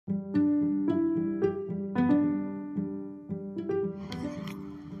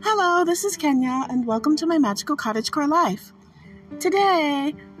Hello, this is Kenya, and welcome to my Magical Cottagecore Life.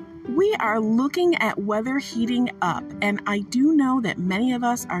 Today, we are looking at weather heating up, and I do know that many of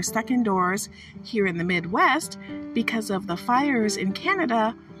us are stuck indoors here in the Midwest because of the fires in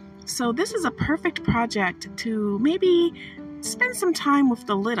Canada, so this is a perfect project to maybe spend some time with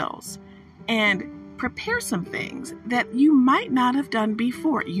the littles and prepare some things that you might not have done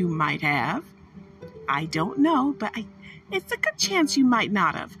before. You might have. I don't know, but it's a good chance you might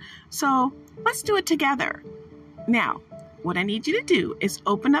not have. So let's do it together. Now, what I need you to do is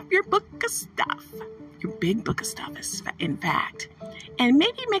open up your book of stuff, your big book of stuff, in fact, and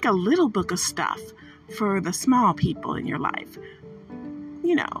maybe make a little book of stuff for the small people in your life.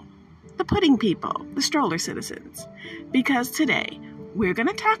 You know, the pudding people, the stroller citizens. Because today, we're going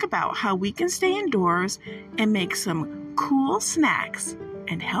to talk about how we can stay indoors and make some cool snacks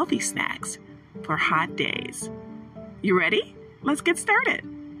and healthy snacks for hot days. You ready? Let's get started.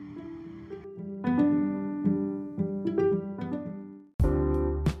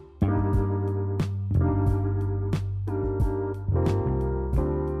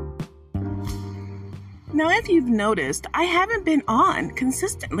 Now, if you've noticed, I haven't been on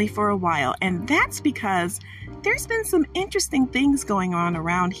consistently for a while, and that's because there's been some interesting things going on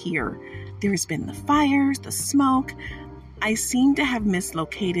around here. There's been the fires, the smoke. I seem to have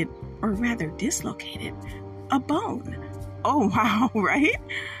dislocated a bone. Oh, wow, right?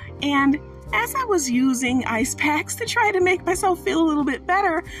 And as I was using ice packs to try to make myself feel a little bit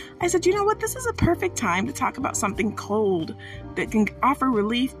better, I said, you know what? This is a perfect time to talk about something cold that can offer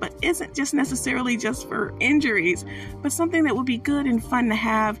relief, but isn't just necessarily just for injuries, but something that would be good and fun to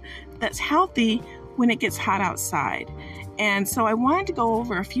have that's healthy when it gets hot outside. And so I wanted to go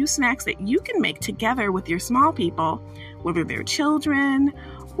over a few snacks that you can make together with your small people, whether they're children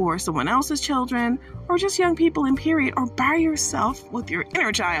or someone else's children, or just young people in period, or by yourself with your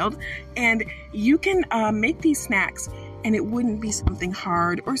inner child. And you can make these snacks, and it wouldn't be something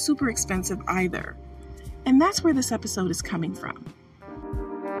hard or super expensive either. And that's where this episode is coming from.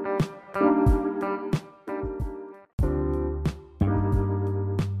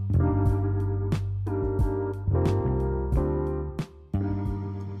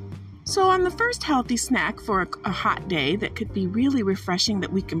 So on the first healthy snack for a hot day that could be really refreshing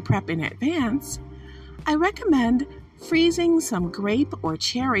that we can prep in advance, I recommend freezing some grape or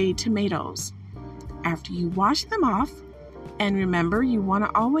cherry tomatoes. After you wash them off, and remember, you want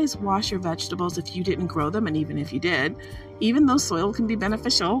to always wash your vegetables if you didn't grow them, and even if you did, even though soil can be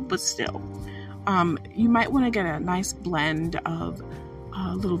beneficial, but still. You might want to get a nice blend of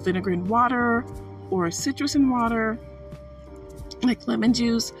a little vinegar and water, or citrus and water, like lemon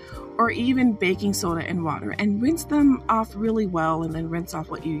juice, or even baking soda and water, and rinse them off really well, and then rinse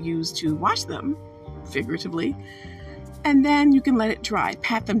off what you use to wash them, figuratively. And then you can let it dry.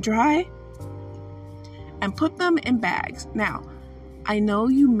 Pat them dry and put them in bags. Now, I know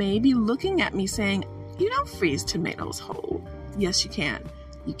you may be looking at me saying, you don't freeze tomatoes whole. Yes, you can.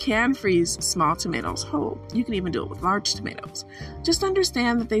 You can freeze small tomatoes whole. You can even do it with large tomatoes. Just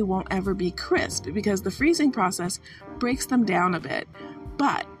understand that they won't ever be crisp because the freezing process breaks them down a bit.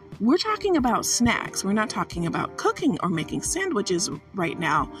 But we're talking about snacks. We're not talking about cooking or making sandwiches right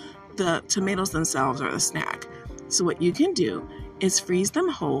now. The tomatoes themselves are the snack. So what you can do is freeze them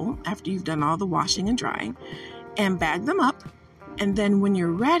whole after you've done all the washing and drying, and bag them up. And then when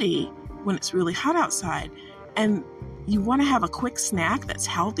you're ready, when it's really hot outside, and you want to have a quick snack that's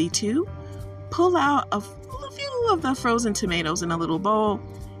healthy too, pull out a few of the frozen tomatoes in a little bowl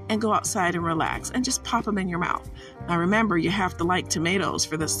and go outside and relax and just pop them in your mouth. Now remember, you have to like tomatoes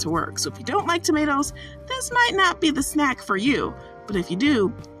for this to work. So if you don't like tomatoes, this might not be the snack for you. But if you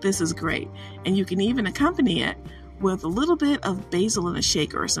do, this is great. And you can even accompany it with a little bit of basil in a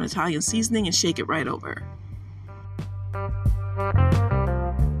shaker or some Italian seasoning and shake it right over.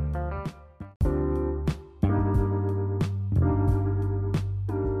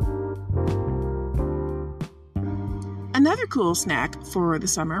 Another cool snack for the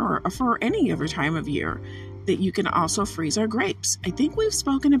summer or for any other time of year that you can also freeze are grapes. I think we've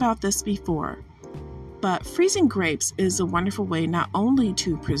spoken about this before, but freezing grapes is a wonderful way not only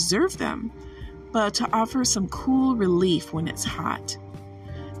to preserve them, but to offer some cool relief when it's hot.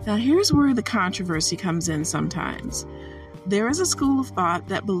 Now here's where the controversy comes in sometimes. There is a school of thought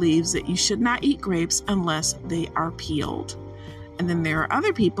that believes that you should not eat grapes unless they are peeled. And then there are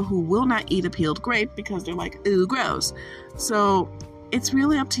other people who will not eat a peeled grape because they're like, ooh, gross. So it's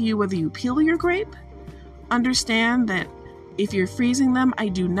really up to you whether you peel your grape. Understand that If you're freezing them, I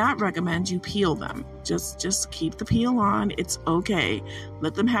do not recommend you peel them. Just keep the peel on. It's okay.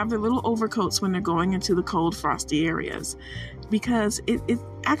 Let them have their little overcoats when they're going into the cold, frosty areas, because it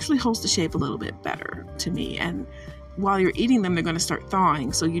actually holds the shape a little bit better to me. And while you're eating them, they're going to start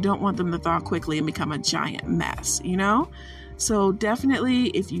thawing, so you don't want them to thaw quickly and become a giant mess, So definitely,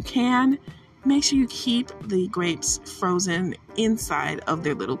 if you can, make sure you keep the grapes frozen inside of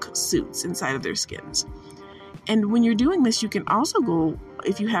their little suits, inside of their skins. And when you're doing this, you can also go,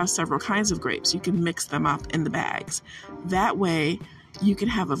 if you have several kinds of grapes, you can mix them up in the bags. That way, you can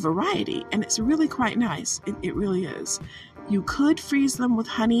have a variety, and it's really quite nice. It really is. You could freeze them with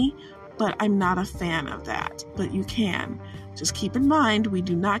honey, but I'm not a fan of that. But you can. Just keep in mind, we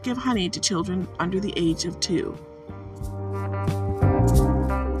do not give honey to children under the age of 2.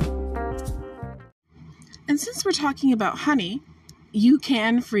 And since we're talking about honey, you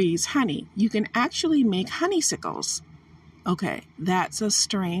can freeze honey. You can actually make honeysicles. Okay, that's a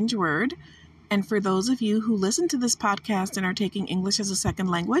strange word. And for those of you who listen to this podcast and are taking English as a second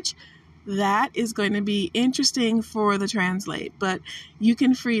language, that is going to be interesting for the translate. But you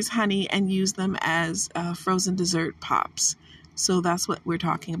can freeze honey and use them as frozen dessert pops. So that's what we're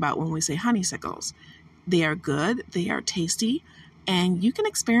talking about when we say honeysicles. They are good, they are tasty, and you can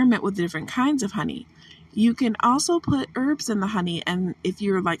experiment with different kinds of honey. You can also put herbs in the honey, and if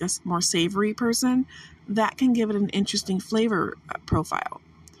you're like a more savory person, that can give it an interesting flavor profile.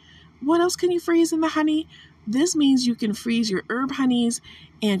 What else can you freeze in the honey? This means you can freeze your herb honeys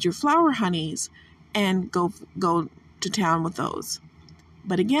and your flower honeys and go to town with those.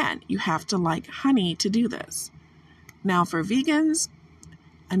 But again, you have to like honey to do this. Now for vegans,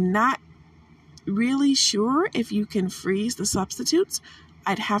 I'm not really sure if you can freeze the substitutes.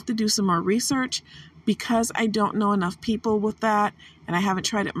 I'd have to do some more research. Because I don't know enough people with that, and I haven't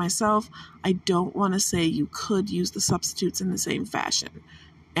tried it myself, I don't want to say you could use the substitutes in the same fashion.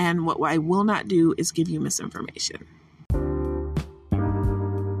 And what I will not do is give you misinformation.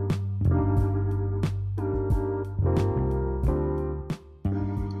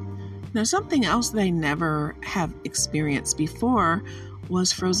 Now, something else that I never have experienced before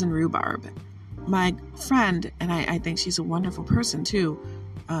was frozen rhubarb. My friend, and I think she's a wonderful person too,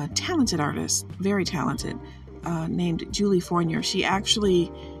 talented artist, very talented, named Julie Fournier. She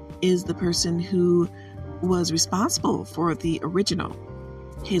actually is the person who was responsible for the original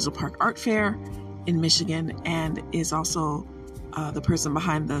Hazel Park Art Fair in Michigan, and is also the person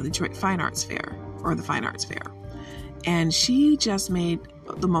behind the Detroit Fine Arts Fair, or the Fine Arts Fair. And she just made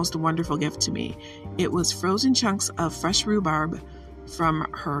the most wonderful gift to me. It was frozen chunks of fresh rhubarb from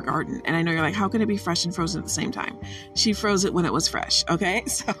her garden. And I know you're like, how can it be fresh and frozen at the same time? She froze it when it was fresh, okay?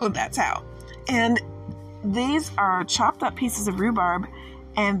 So that's how. And these are chopped up pieces of rhubarb,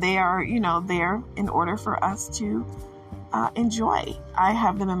 and they are, there in order for us to enjoy. I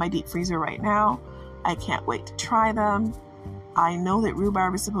have them in my deep freezer right now. I can't wait to try them. I know that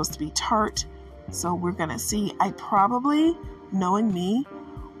rhubarb is supposed to be tart, so we're going to see. I probably, knowing me,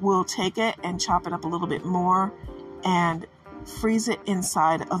 will take it and chop it up a little bit more and freeze it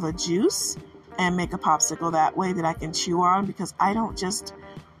inside of a juice and make a popsicle that way that I can chew on, because I don't just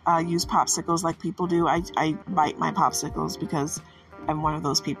use popsicles like people do. I bite my popsicles because I'm one of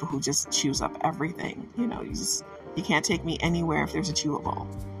those people who just chews up everything. You can't take me anywhere if there's a chewable.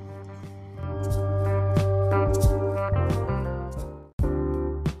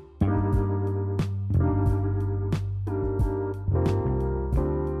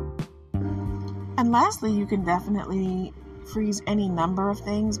 And lastly, you can definitely freeze any number of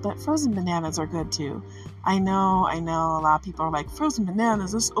things, but frozen bananas are good too. I know a lot of people are like, frozen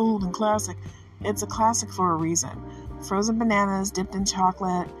bananas, this old and classic. It's a classic for a reason. Frozen bananas dipped in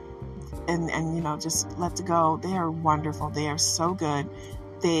chocolate and just let it go. They are wonderful. They are so good.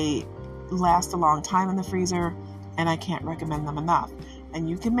 They last a long time in the freezer, and I can't recommend them enough. And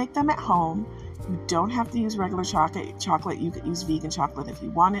you can make them at home. You don't have to use regular chocolate. You could use vegan chocolate if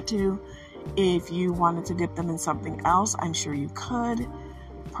you wanted to. If you wanted to dip them in something else, I'm sure you could.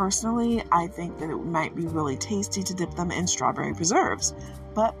 Personally, I think that it might be really tasty to dip them in strawberry preserves.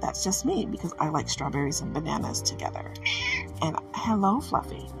 But that's just me, because I like strawberries and bananas together. And hello,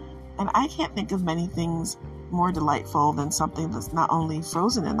 Fluffy. And I can't think of many things more delightful than something that's not only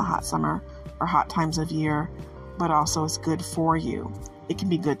frozen in the hot summer or hot times of year, but also is good for you. It can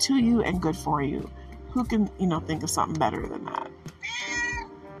be good to you and good for you. Who can, think of something better than that?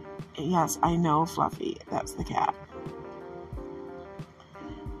 Yes, I know, Fluffy. That's the cat.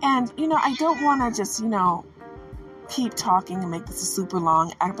 And, I don't want to just, keep talking and make this a super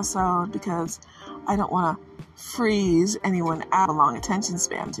long episode, because I don't want to freeze anyone out of a long attention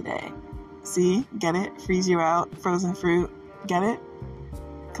span today. See? Get it? Freeze you out. Frozen fruit. Get it?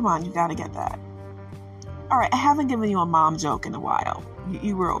 Come on, you gotta get that. All right, I haven't given you a mom joke in a while.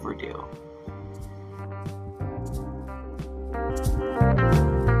 You were overdue.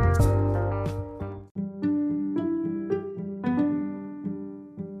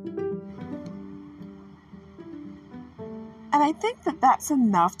 And I think that that's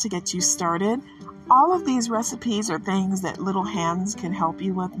enough to get you started. All of these recipes are things that little hands can help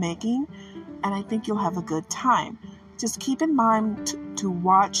you with making, and I think you'll have a good time. Just keep in mind to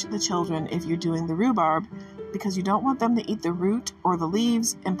watch the children if you're doing the rhubarb, because you don't want them to eat the root or the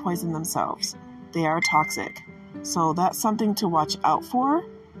leaves and poison themselves. They are toxic. So that's something to watch out for.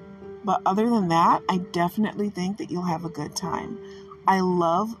 But other than that, I definitely think that you'll have a good time. I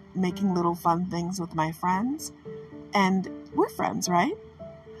love making little fun things with my friends, and we're friends, right?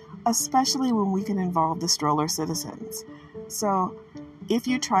 Especially when we can involve the stroller citizens. So if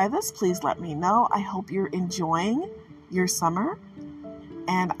you try this, please let me know. I hope you're enjoying your summer,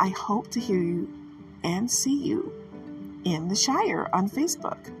 and I hope to hear you and see you in the Shire on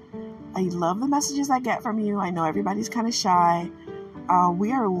Facebook. I love the messages I get from you. I know everybody's kind of shy.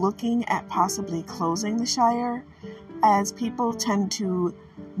 We are looking at possibly closing the Shire, as people tend to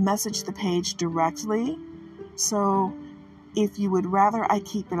message the page directly. So if you would rather I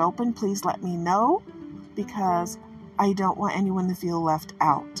keep it open, please let me know, because I don't want anyone to feel left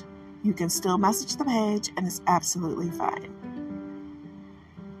out. You can still message the page, and it's absolutely fine.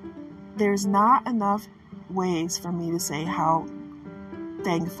 There's not enough ways for me to say how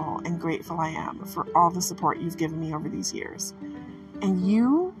thankful and grateful I am for all the support you've given me over these years. And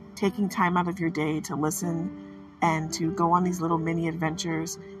you taking time out of your day to listen and to go on these little mini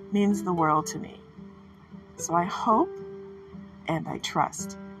adventures means the world to me. So I hope and I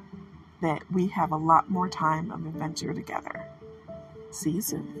trust that we have a lot more time of adventure together. See you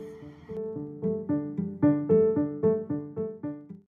soon.